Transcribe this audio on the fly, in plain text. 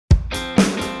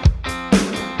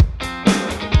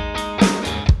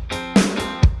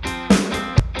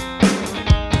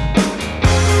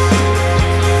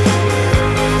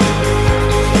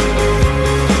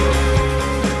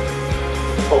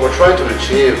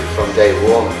objective from day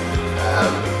one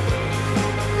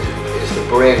is to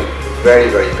bring the very,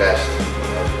 very best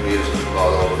of music from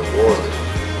all over the world to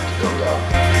Dundalk.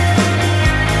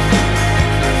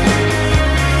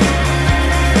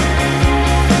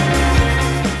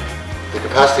 The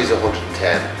capacity is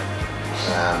 110,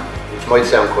 which might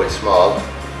sound quite small,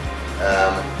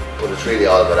 but it's really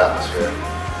all about atmosphere.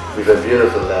 We've a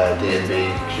beautiful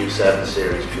D&B Q7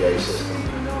 series PA system,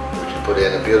 which we put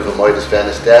in a beautiful Midas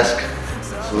Venice desk,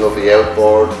 some lovely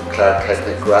outboard, Clark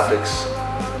Technic graphics.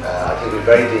 I think we've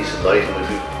very decent lighting, which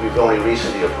we've only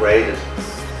recently upgraded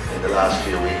in the last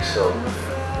few weeks. So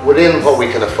within what we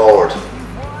can afford,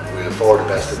 we'll afford the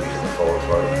best that we can afford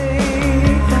for them.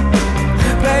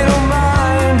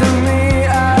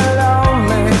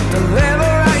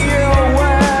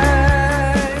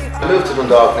 I moved to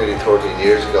Dundalk nearly 13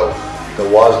 years ago. There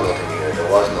was nothing here,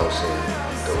 there was no scene.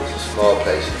 There was a small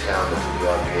place in town that did the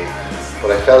odd gig, but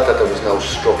I felt that there was no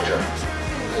structure.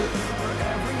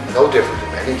 No different to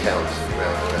many towns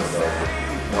around Dundalk,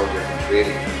 no different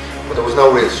really. But there was no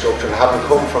real structure, and having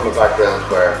come from a background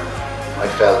where I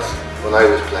felt when I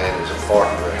was playing it was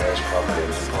important to rehearse properly, it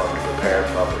was important to prepare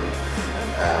properly,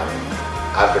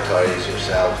 advertise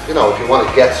yourself. You know, if you want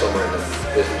to get somewhere in the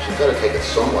business, you've got to take it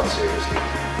somewhat seriously.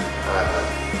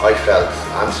 I felt,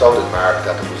 and so did Mark,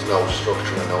 that there was no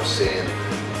structure and no scene,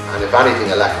 and if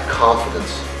anything, a lack of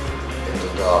confidence in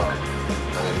Dundalk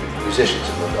and in musicians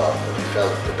in Dundalk. That we felt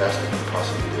the best we could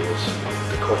possibly do was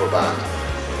the cover band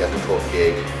and get the pub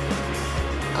gig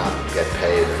and get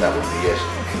paid, and that would be it.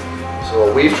 So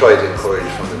what we've tried to encourage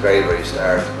from the very, very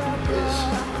start is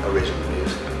original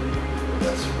music.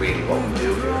 That's really what we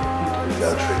do here. We've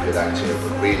got tribute acts here,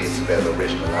 but really it's about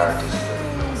original artists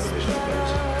and original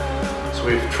music. So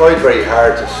we've tried very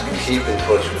hard to keep in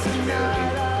touch with the community,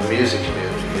 the music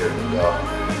community here in Dundalk.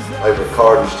 I've a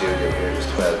recording studio here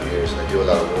just 12 years, and I do a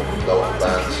lot of work with local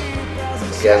bands.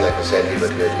 Again, like I said, the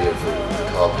idea of the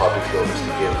tall poppy club is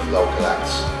to give local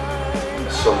acts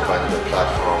some kind of a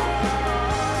platform.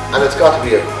 And it's got to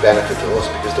be a benefit to us,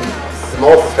 because the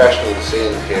more professional the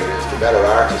scene here is, the better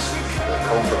artists that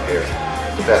come from here,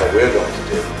 the better we're going to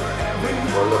do.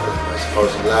 We're looking, I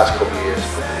suppose, in the last couple of years,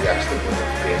 the acts that would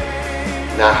have been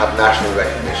have national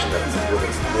recognition that would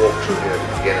have walked through here at the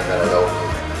beginning that are local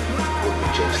would be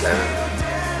Jinx Lennon,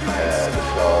 the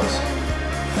Flaws,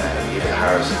 even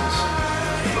Harrison's.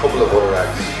 A couple of other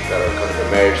acts that are kind of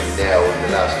emerging now in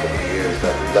the last couple of years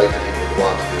that we'd like to think would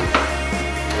want to do,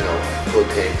 you know, good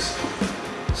things.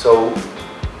 So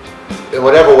in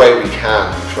whatever way we can,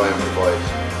 try and provide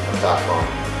a platform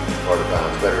for the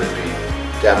bands, whether it be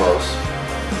demos,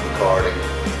 recording,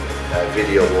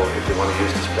 video work. If they want to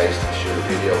use this place to shoot a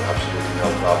video, absolutely no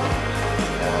problem.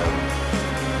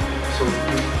 So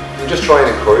we just try and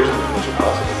encourage them as much as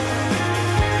possible.